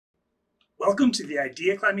Welcome to the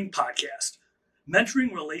Idea Climbing Podcast.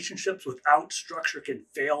 Mentoring relationships without structure can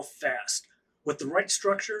fail fast. With the right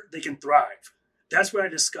structure, they can thrive. That's what I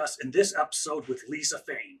discuss in this episode with Lisa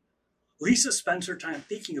Fain. Lisa spends her time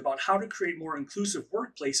thinking about how to create more inclusive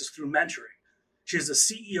workplaces through mentoring. She is the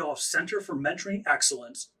CEO of Center for Mentoring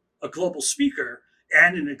Excellence, a global speaker,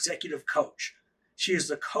 and an executive coach. She is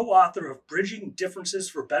the co-author of Bridging Differences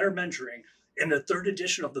for Better Mentoring in the third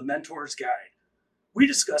edition of the Mentor's Guide. We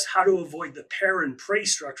discuss how to avoid the pair and prey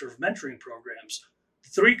structure of mentoring programs, the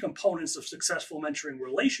three components of successful mentoring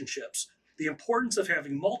relationships, the importance of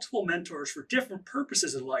having multiple mentors for different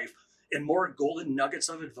purposes in life, and more golden nuggets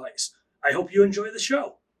of advice. I hope you enjoy the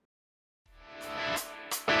show.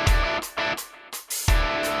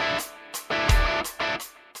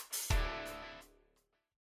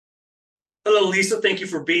 Hello, Lisa. Thank you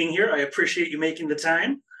for being here. I appreciate you making the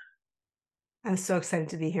time. I'm so excited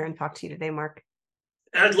to be here and talk to you today, Mark.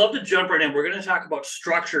 And I'd love to jump right in. We're going to talk about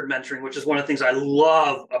structured mentoring, which is one of the things I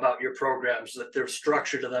love about your programs, that there's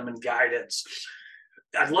structure to them and guidance.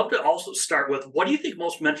 I'd love to also start with, what do you think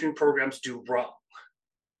most mentoring programs do wrong?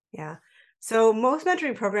 Yeah. So most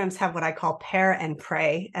mentoring programs have what I call pair and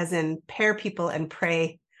pray, as in pair people and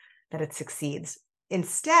pray that it succeeds.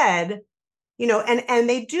 Instead, and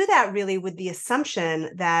they do that really with the assumption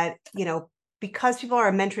that, because people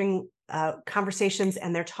are mentoring conversations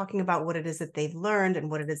and they're talking about what it is that they've learned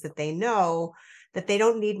and what it is that they know, that they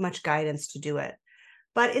don't need much guidance to do it.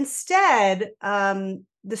 But instead, the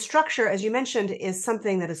structure, as you mentioned, is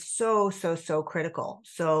something that is so critical.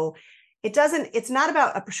 So it's not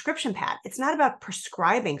about a prescription pad. It's not about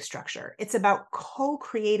prescribing structure. It's about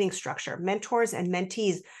co-creating structure, mentors and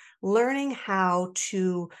mentees learning how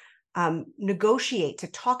to negotiate, to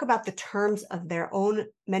talk about the terms of their own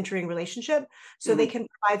mentoring relationship so they can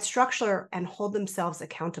provide structure and hold themselves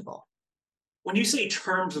accountable. When you say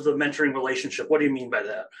terms of the mentoring relationship, what do you mean by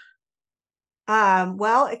that?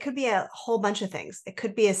 Well, it could be a whole bunch of things. It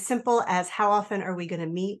could be as simple as how often are we going to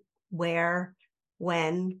meet, where,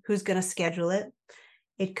 when, who's going to schedule it.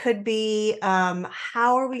 It could be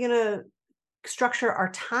how are we going to structure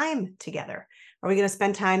our time together? Are we going to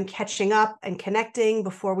spend time catching up and connecting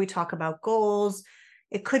before we talk about goals?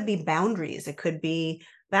 It could be boundaries. It could be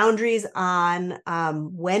boundaries on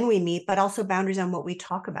when we meet, but also boundaries on what we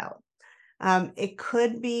talk about. It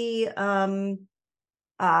could be checking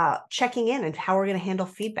in and how we're going to handle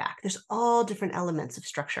feedback. There's all different elements of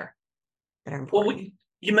structure that are important. Well,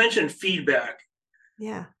 you mentioned feedback.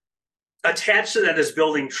 Yeah. Attached to that is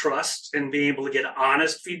building trust and being able to get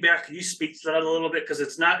honest feedback. Can you speak to that a little bit? Because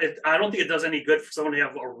I don't think it does any good for someone to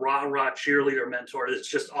have a rah-rah cheerleader mentor that's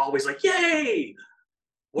just always like, yay!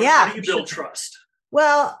 How do you build trust?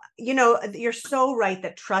 Well, you're so right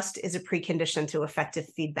that trust is a precondition to effective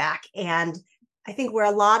feedback. And I think where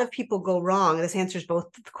a lot of people go wrong, this answers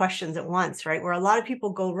both questions at once, right? Where a lot of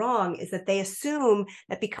people go wrong is that they assume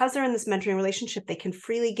that because they're in this mentoring relationship, they can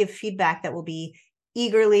freely give feedback that will be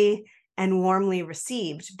eagerly and warmly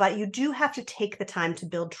received. But you do have to take the time to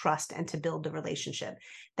build trust and to build the relationship.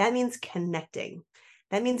 That means connecting.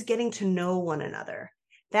 That means getting to know one another.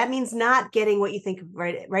 That means not getting what you think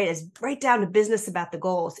right as right down to business about the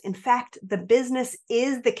goals. In fact, the business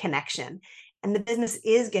is the connection, and the business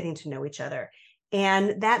is getting to know each other.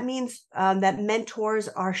 And that means that mentors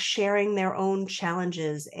are sharing their own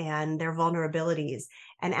challenges and their vulnerabilities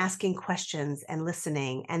and asking questions and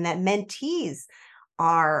listening, and that mentees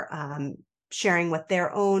are sharing what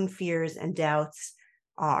their own fears and doubts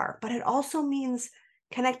are. But it also means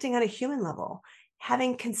connecting on a human level,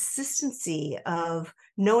 having consistency of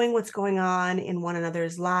knowing what's going on in one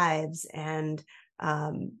another's lives and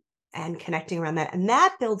connecting around that. And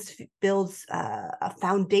that builds a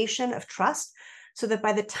foundation of trust so that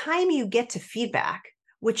by the time you get to feedback,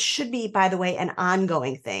 which should be, by the way, an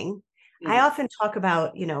ongoing thing, I often talk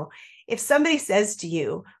about, if somebody says to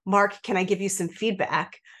you, Mark, can I give you some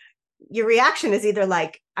feedback? Your reaction is either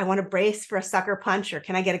like, I want to brace for a sucker punch, or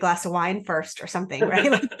can I get a glass of wine first or something,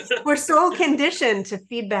 right? Like, we're so conditioned to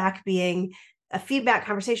feedback being a feedback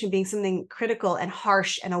conversation being something critical and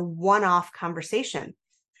harsh and a one-off conversation.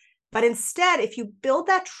 But instead, if you build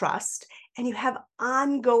that trust and you have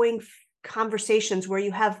ongoing conversations where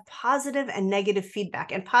you have positive and negative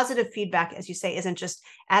feedback, and positive feedback, as you say, isn't just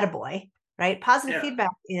attaboy, right? Positive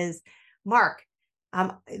feedback is, Mark,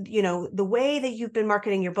 the way that you've been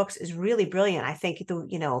marketing your books is really brilliant. I think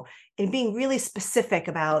in being really specific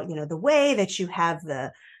about, the way that you have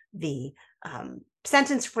the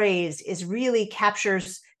sentence phrase is really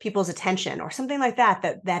captures people's attention, or something like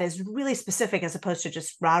that is really specific as opposed to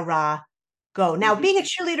just rah, rah, go. Now, being a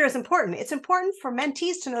cheerleader is important. It's important for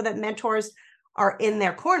mentees to know that mentors are in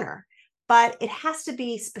their corner. but it has to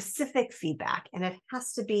be specific feedback, and it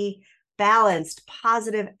has to be balanced,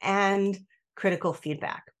 positive, and critical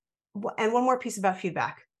feedback. And one more piece about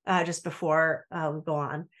feedback, just before we go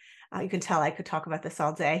on. You can tell I could talk about this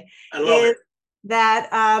all day. I love it.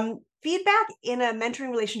 That feedback in a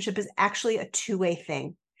mentoring relationship is actually a two-way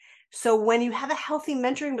thing. So when you have a healthy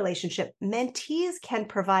mentoring relationship, mentees can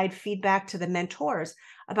provide feedback to the mentors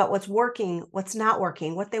about what's working, what's not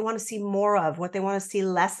working, what they want to see more of, what they want to see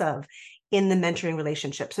less of in the mentoring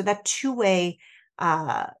relationship. So that two-way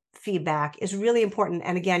feedback is really important,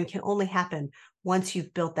 and again, can only happen once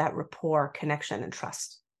you've built that rapport, connection, and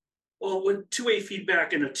trust. Well, with two-way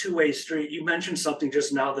feedback and a two-way street, you mentioned something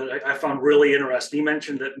just now that I found really interesting. You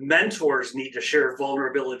mentioned that mentors need to share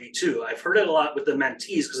vulnerability too. I've heard it a lot with the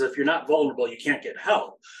mentees, because if you're not vulnerable, you can't get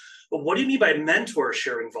help. But what do you mean by mentors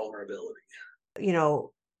sharing vulnerability? You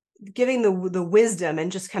know, giving the wisdom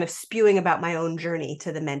and just kind of spewing about my own journey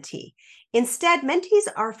to the mentee. Instead, mentees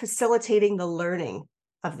are facilitating the learning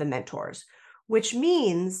of the mentors, which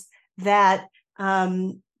means that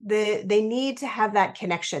they need to have that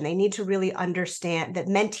connection. They need to really understand that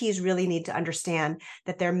mentees really need to understand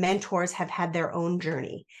that their mentors have had their own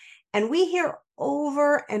journey. And we hear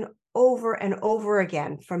over and over and over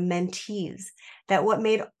again from mentees that what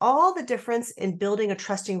made all the difference in building a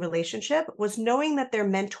trusting relationship was knowing that their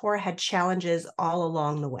mentor had challenges all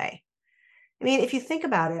along the way. I mean, if you think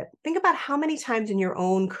about it, think about how many times in your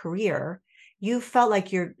own career you felt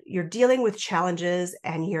like you're dealing with challenges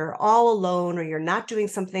and you're all alone, or you're not doing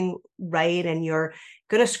something right and you're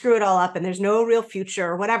going to screw it all up and there's no real future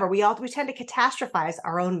or whatever. We tend to catastrophize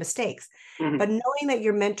our own mistakes. Mm-hmm. But knowing that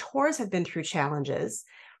your mentors have been through challenges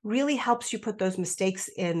really helps you put those mistakes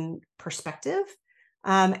in perspective,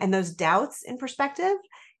 and those doubts in perspective,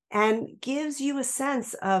 and gives you a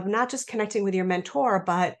sense of not just connecting with your mentor,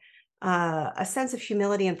 but a sense of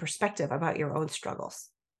humility and perspective about your own struggles.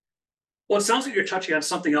 Well, it sounds like you're touching on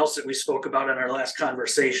something else that we spoke about in our last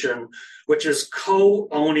conversation, which is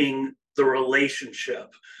co-owning the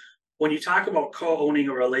relationship. When you talk about co-owning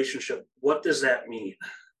a relationship, what does that mean?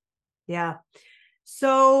 Yeah.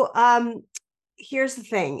 So here's the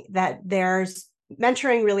thing, that there's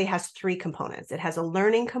mentoring really has three components. It has a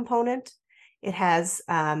learning component. It has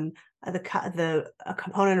a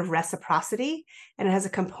component of reciprocity, and it has a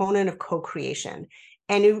component of co-creation.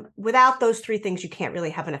 And without those three things, you can't really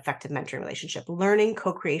have an effective mentoring relationship: learning,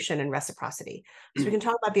 co-creation, and reciprocity. So we can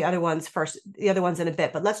talk about the other ones first, the other ones in a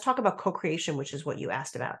bit, but let's talk about co-creation, which is what you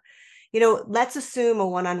asked about. You know, let's assume a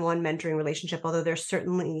one-on-one mentoring relationship, although there's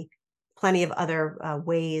certainly plenty of other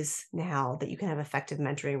ways now that you can have effective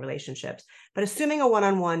mentoring relationships. But assuming a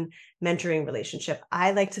one-on-one mentoring relationship,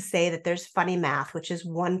 I like to say that there's funny math, which is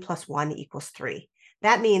 1 + 1 = 3.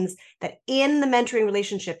 That means that in the mentoring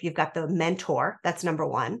relationship, you've got the mentor, that's number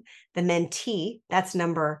one, the mentee, that's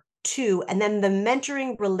number two, and then the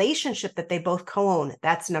mentoring relationship that they both co-own,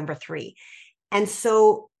 that's number three. And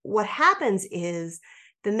so what happens is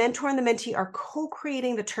the mentor and the mentee are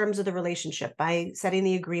co-creating the terms of the relationship by setting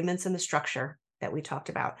the agreements and the structure that we talked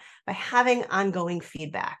about, by having ongoing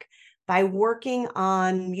feedback, by working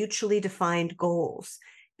on mutually defined goals.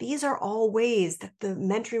 These are all ways that the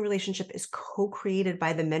mentoring relationship is co-created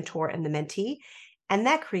by the mentor and the mentee. And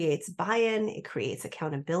that creates buy-in, it creates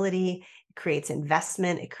accountability, it creates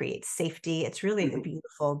investment, it creates safety. It's really a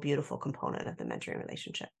beautiful, beautiful component of the mentoring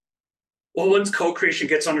relationship. Well, once co-creation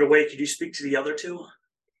gets underway, could you speak to the other two?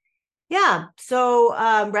 Yeah. So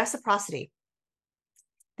reciprocity.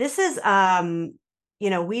 This is,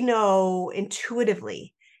 we know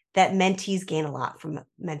intuitively that mentees gain a lot from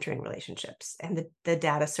mentoring relationships. And the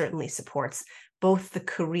data certainly supports both the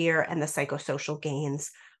career and the psychosocial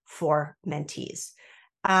gains for mentees.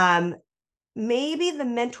 Maybe the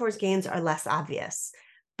mentor's gains are less obvious,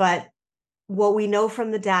 but what we know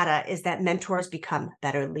from the data is that mentors become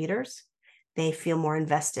better leaders. They feel more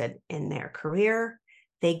invested in their career.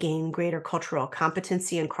 They gain greater cultural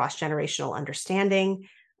competency and cross-generational understanding.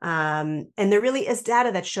 And there really is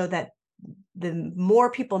data that show that the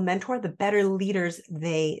more people mentor, the better leaders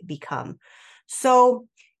they become. So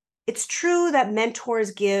it's true that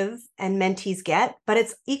mentors give and mentees get, but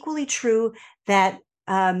it's equally true that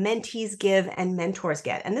mentees give and mentors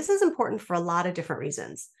get. And this is important for a lot of different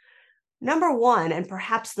reasons. Number one, and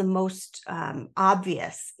perhaps the most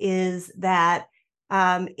obvious, is that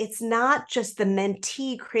it's not just the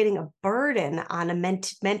mentee creating a burden on a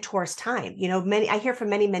mentor's time. You know, I hear from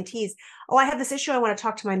many mentees, oh, I have this issue I want to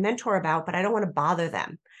talk to my mentor about, but I don't want to bother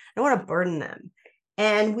them. I don't want to burden them.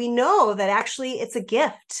 And we know that actually it's a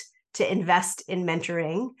gift to invest in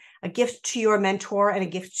mentoring, a gift to your mentor and a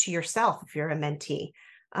gift to yourself if you're a mentee.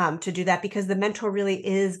 to do that, because the mentor really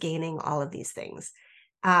is gaining all of these things.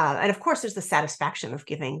 And of course, there's the satisfaction of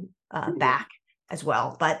giving back as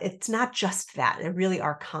well, but it's not just that. There really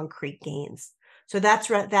are concrete gains. So that's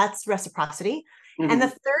reciprocity. And the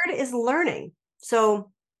third is learning.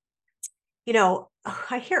 So,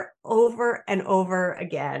 I hear over and over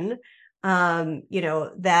again,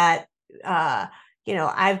 that,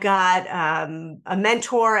 I've got a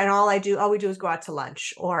mentor and all we do is go out to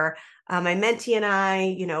lunch, or my mentee and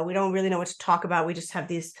I, we don't really know what to talk about. We just have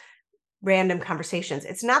these random conversations.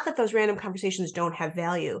 It's not that those random conversations don't have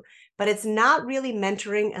value, but it's not really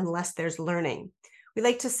mentoring unless there's learning. We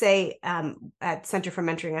like to say at Center for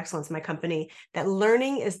Mentoring Excellence, my company, that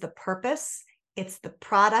learning is the purpose, it's the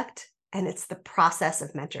product, and it's the process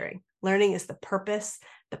of mentoring. Learning is the purpose,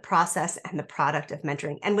 the process, and the product of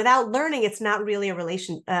mentoring. And without learning, it's not really a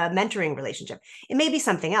mentoring relationship. It may be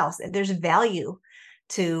something else. There's value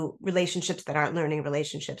to relationships that aren't learning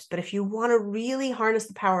relationships. But if you want to really harness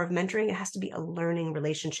the power of mentoring, it has to be a learning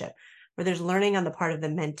relationship where there's learning on the part of the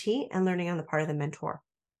mentee and learning on the part of the mentor.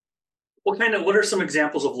 What are some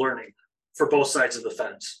examples of learning for both sides of the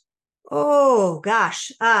fence? Oh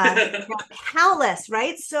gosh, countless,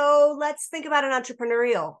 right? So let's think about an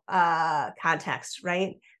entrepreneurial context,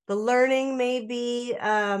 right? The learning may be, it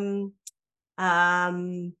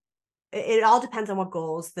all depends on what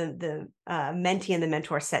goals the mentee and the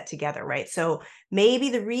mentor set together, right? So maybe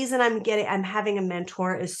the reason I'm having a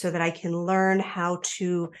mentor is so that I can learn how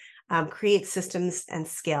to create systems and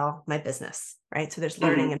scale my business, right? So there's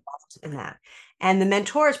learning involved in that. And the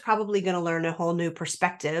mentor is probably going to learn a whole new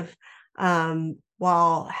perspective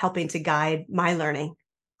while helping to guide my learning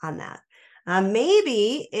on that.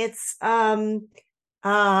 Maybe it's learning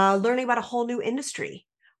about a whole new industry,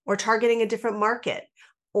 or targeting a different market,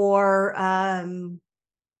 or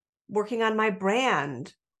working on my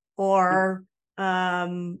brand, or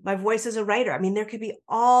my voice as a writer. I mean, there could be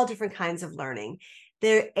all different kinds of learning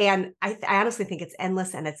there. And I honestly think it's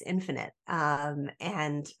endless and it's infinite.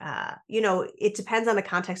 It depends on the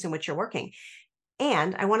context in which you're working.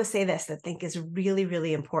 And I want to say this, that I think is really,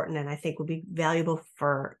 really important, and I think would be valuable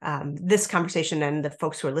for this conversation and the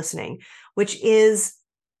folks who are listening, which is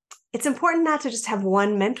it's important not to just have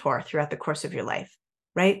one mentor throughout the course of your life,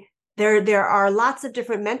 right? There are lots of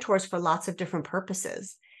different mentors for lots of different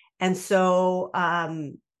purposes. And so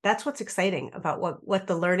that's what's exciting about what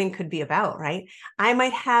the learning could be about, right? I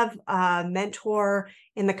might have a mentor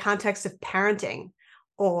in the context of parenting,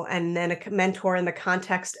 and then a mentor in the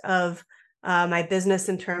context of my business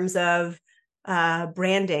in terms of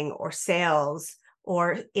branding or sales,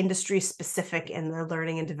 or industry specific in the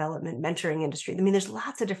learning and development mentoring industry. I mean, there's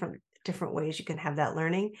lots of different ways you can have that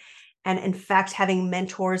learning. And in fact, having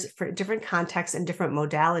mentors for different contexts and different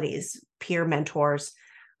modalities, peer mentors,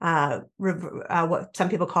 what some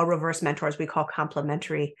people call reverse mentors, we call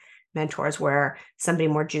complementary mentors, where somebody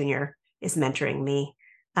more junior is mentoring me.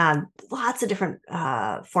 Lots of different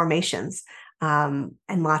formations, and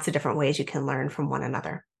lots of different ways you can learn from one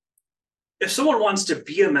another. If someone wants to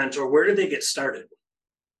be a mentor, where do they get started?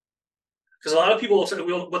 Because a lot of people will say,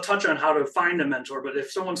 we'll touch on how to find a mentor, but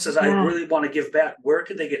if someone says, I really want to give back, where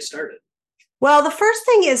could they get started? Well, the first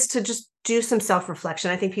thing is to just do some self-reflection.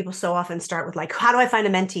 I think people so often start with like, how do I find a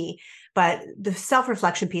mentee? But the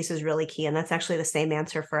self-reflection piece is really key. And that's actually the same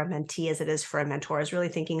answer for a mentee as it is for a mentor, is really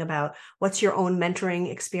thinking about what's your own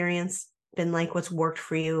mentoring experience been like, what's worked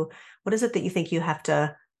for you, what is it that you think you have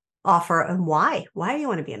to offer, and why do you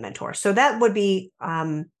want to be a mentor? So that would be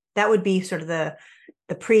sort of the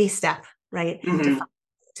pre-step, right?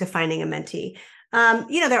 To finding a mentee.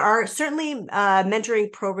 There are certainly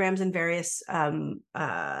mentoring programs in various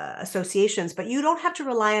associations, but you don't have to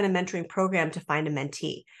rely on a mentoring program to find a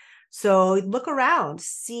mentee. So look around,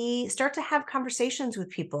 start to have conversations with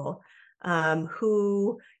people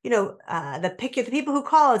who, the people who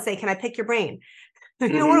call and say, can I pick your brain? You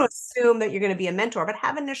don't want to assume that you're going to be a mentor, but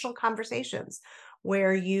have initial conversations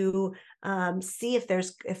where you see if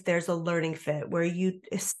there's a learning fit, where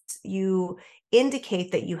you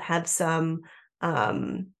indicate that you have some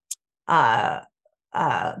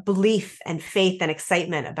belief and faith and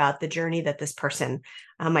excitement about the journey that this person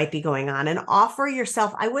might be going on, and offer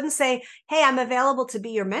yourself. I wouldn't say, hey, I'm available to be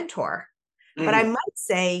your mentor. But I might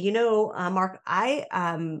say, Mark, I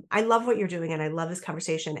love what you're doing, and I love this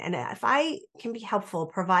conversation. And if I can be helpful,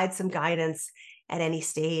 provide some guidance at any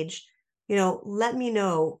stage, let me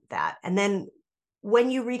know that. And then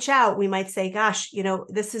when you reach out, we might say, gosh,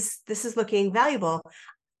 this is looking valuable.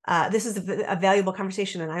 This is a valuable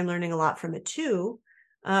conversation, and I'm learning a lot from it too.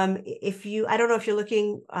 I don't know if you're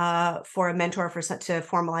looking for a mentor to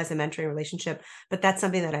formalize a mentoring relationship, but that's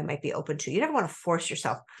something that I might be open to. You never want to force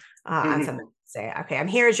yourself on something. Say, okay, I'm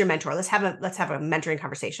here as your mentor. Let's have a mentoring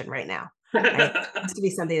conversation right now. Right? It has to be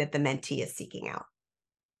something that the mentee is seeking out.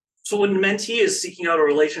 So when mentee is seeking out a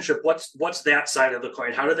relationship, what's that side of the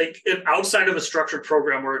coin? How do they, outside of a structured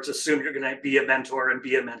program where it's assumed you're going to be a mentor and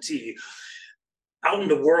be a mentee, out in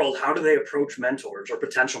the world, how do they approach mentors, or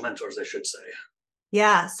potential mentors, I should say?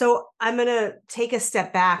 Yeah, so I'm going to take a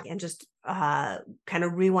step back and just kind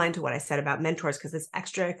of rewind to what I said about mentors, because it's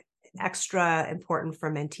extra important for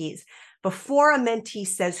mentees. Before a mentee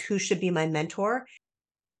says who should be my mentor,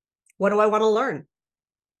 what do I want to learn?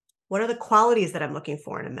 What are the qualities that I'm looking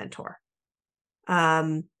for in a mentor?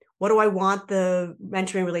 What do I want the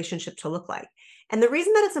mentoring relationship to look like? And the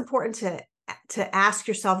reason that it's important to ask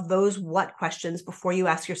yourself those what questions before you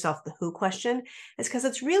ask yourself the who question is because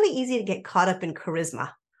it's really easy to get caught up in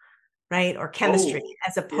charisma, right? Or chemistry,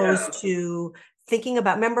 as opposed to thinking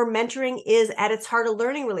about, remember, mentoring is at its heart a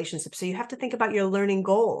learning relationship. So you have to think about your learning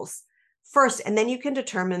goals first, and then you can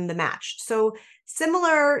determine the match. So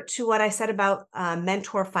similar to what I said about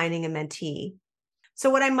mentor finding a mentee. So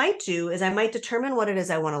what I might do is I might determine what it is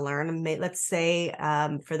I want to learn. Let's say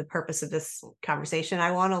for the purpose of this conversation,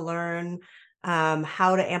 I want to learn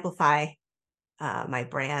how to amplify my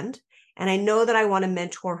brand. And I know that I want a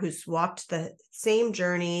mentor who's walked the same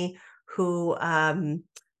journey, who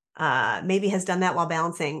maybe has done that while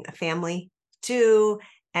balancing a family too,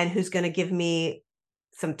 and who's going to give me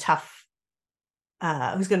some tough,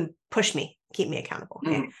 who's going to push me, keep me accountable.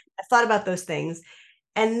 Okay. I've thought about those things.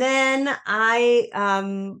 And then I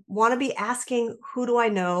want to be asking, who do I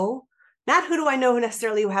know? Not who do I know who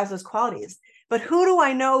necessarily who has those qualities, but who do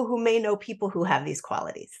I know who may know people who have these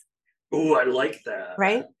qualities? Oh, I like that.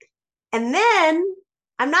 Right. And then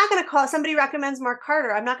I'm not going to call, somebody recommends Mark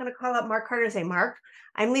Carter. I'm not going to call up Mark Carter and say, Mark,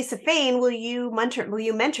 I'm Lisa Fain. Will you mentor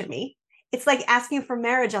me? It's like asking for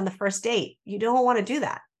marriage on the first date. You don't want to do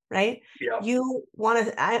that. Right? Yeah. You want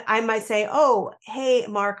to, I might say, oh, hey,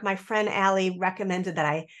 Mark, my friend Allie recommended that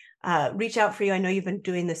I reach out for you. I know you've been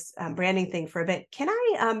doing this branding thing for a bit. Can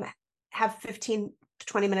I have 15 to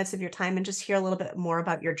 20 minutes of your time and just hear a little bit more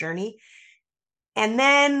about your journey? And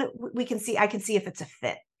then I can see if it's a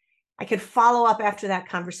fit. I could follow up after that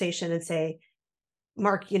conversation and say,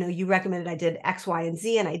 Mark, you recommended I did X, Y, and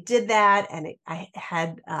Z, and I did that. And I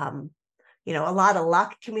had, a lot of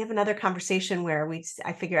luck. Can we have another conversation where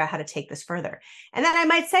I figure out how to take this further? And then I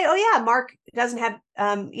might say, oh yeah, Mark doesn't have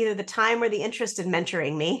either the time or the interest in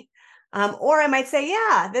mentoring me. Or I might say,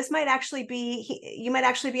 yeah, this might actually you might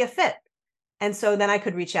actually be a fit. And so then I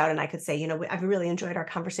could reach out and I could say, I've really enjoyed our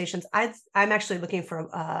conversations. I'm actually looking for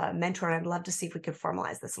a mentor, and I'd love to see if we could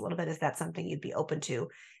formalize this a little bit. Is that something you'd be open to?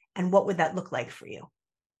 And what would that look like for you?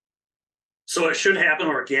 So it should happen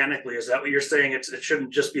organically. Is that what you're saying? It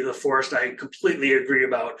shouldn't just be the forced. I completely agree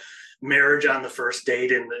about marriage on the first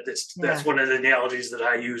date, and that's one of the analogies that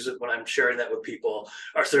I use when I'm sharing that with people.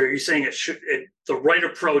 So are you saying the right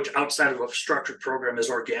approach outside of a structured program is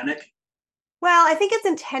organic? Well, I think it's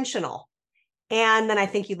intentional. And then I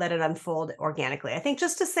think you let it unfold organically. I think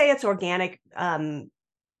just to say it's organic undersells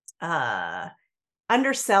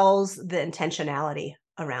the intentionality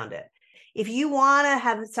around it. If you want to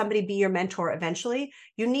have somebody be your mentor eventually,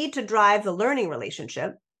 you need to drive the learning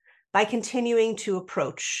relationship by continuing to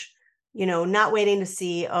approach, not waiting to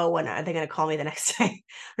see, oh, when are they going to call me the next day,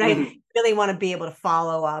 right? Mm-hmm. You really want to be able to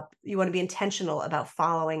follow up. You want to be intentional about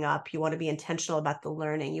following up. You want to be intentional about the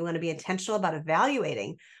learning. You want to be intentional about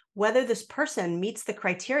evaluating whether this person meets the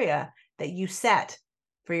criteria that you set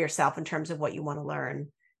for yourself in terms of what you want to learn,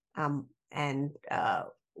 and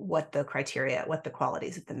what the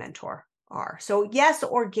qualities of the mentor are. So yes,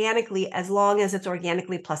 organically, as long as it's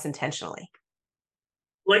organically plus intentionally.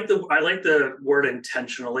 I like the word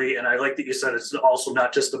intentionally, and I like that you said it's also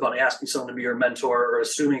not just about asking someone to be your mentor or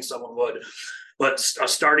assuming someone would, but a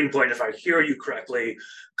starting point, if I hear you correctly,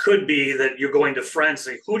 could be that you're going to friends,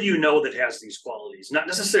 say, who do you know that has these qualities? Not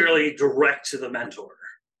necessarily direct to the mentor.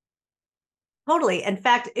 Totally. In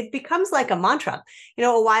fact, it becomes like a mantra.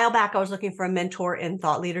 A while back, I was looking for a mentor in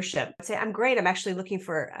thought leadership. I'd say, I'm great.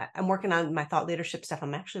 I'm working on my thought leadership stuff.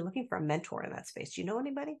 I'm actually looking for a mentor in that space. Do you know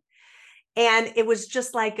anybody? And it was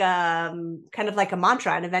just like kind of like a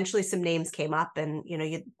mantra. And eventually some names came up, and,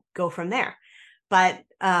 you go from there. But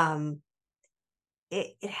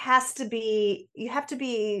it has to be,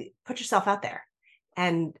 put yourself out there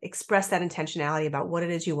and express that intentionality about what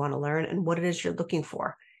it is you want to learn and what it is you're looking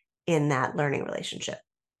for in that learning relationship.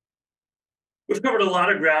 We've covered a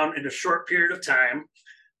lot of ground in a short period of time.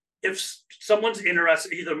 If someone's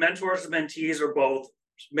interested, either mentors or mentees or both,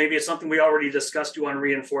 maybe it's something we already discussed, you want to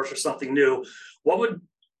reinforce, or something new, what would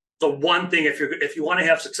the one thing, if you want to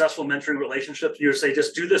have successful mentoring relationships, you would say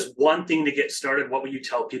just do this one thing to get started, what would you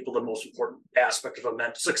tell people the most important aspect of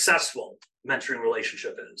a successful mentoring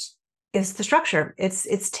relationship is? Is the structure.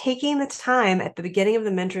 It's taking the time at the beginning of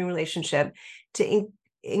the mentoring relationship to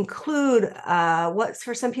include what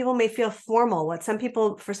for some people may feel formal, what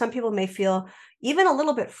for some people may feel even a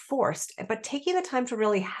little bit forced, but taking the time to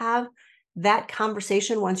really have that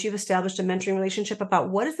conversation once you've established a mentoring relationship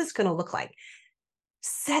about what is this going to look like.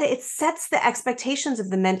 It sets the expectations of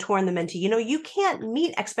the mentor and the mentee. You can't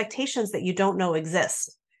meet expectations that you don't know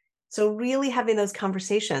exist. So really having those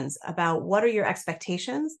conversations about what are your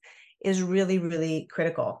expectations is really, really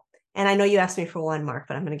critical. And I know you asked me for one, Mark,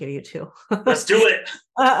 but I'm going to give you two. Let's do it.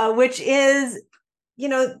 Which is,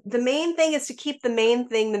 the main thing is to keep the main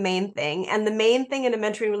thing. And the main thing in a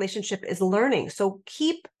mentoring relationship is learning. So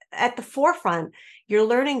keep at the forefront your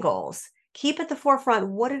learning goals. Keep at the forefront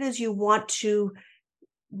what it is you want to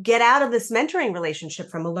get out of this mentoring relationship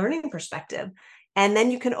from a learning perspective. And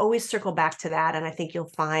then you can always circle back to that. And I think you'll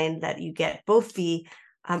find that you get both the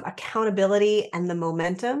accountability and the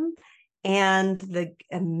momentum and the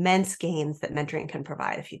immense gains that mentoring can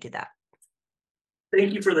provide if you do that.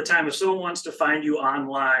 Thank you for the time. If someone wants to find you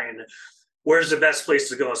online, where's the best place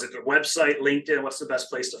to go? Is it the website, LinkedIn? What's the best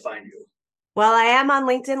place to find you? Well, I am on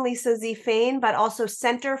LinkedIn, Lisa Z. Fain, but also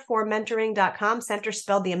centerformentoring.com. Center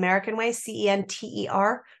spelled the American way,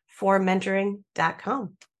 CENTER, for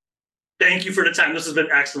mentoring.com. Thank you for the time. This has been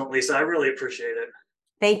excellent, Lisa. I really appreciate it.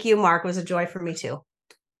 Thank you, Mark. It was a joy for me too.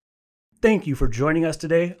 Thank you for joining us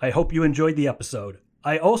today. I hope you enjoyed the episode.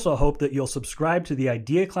 I also hope that you'll subscribe to the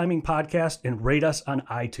Idea Climbing podcast and rate us on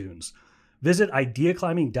iTunes. Visit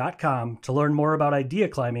ideaclimbing.com to learn more about idea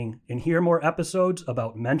climbing and hear more episodes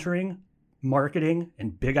about mentoring, marketing,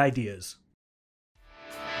 and big ideas.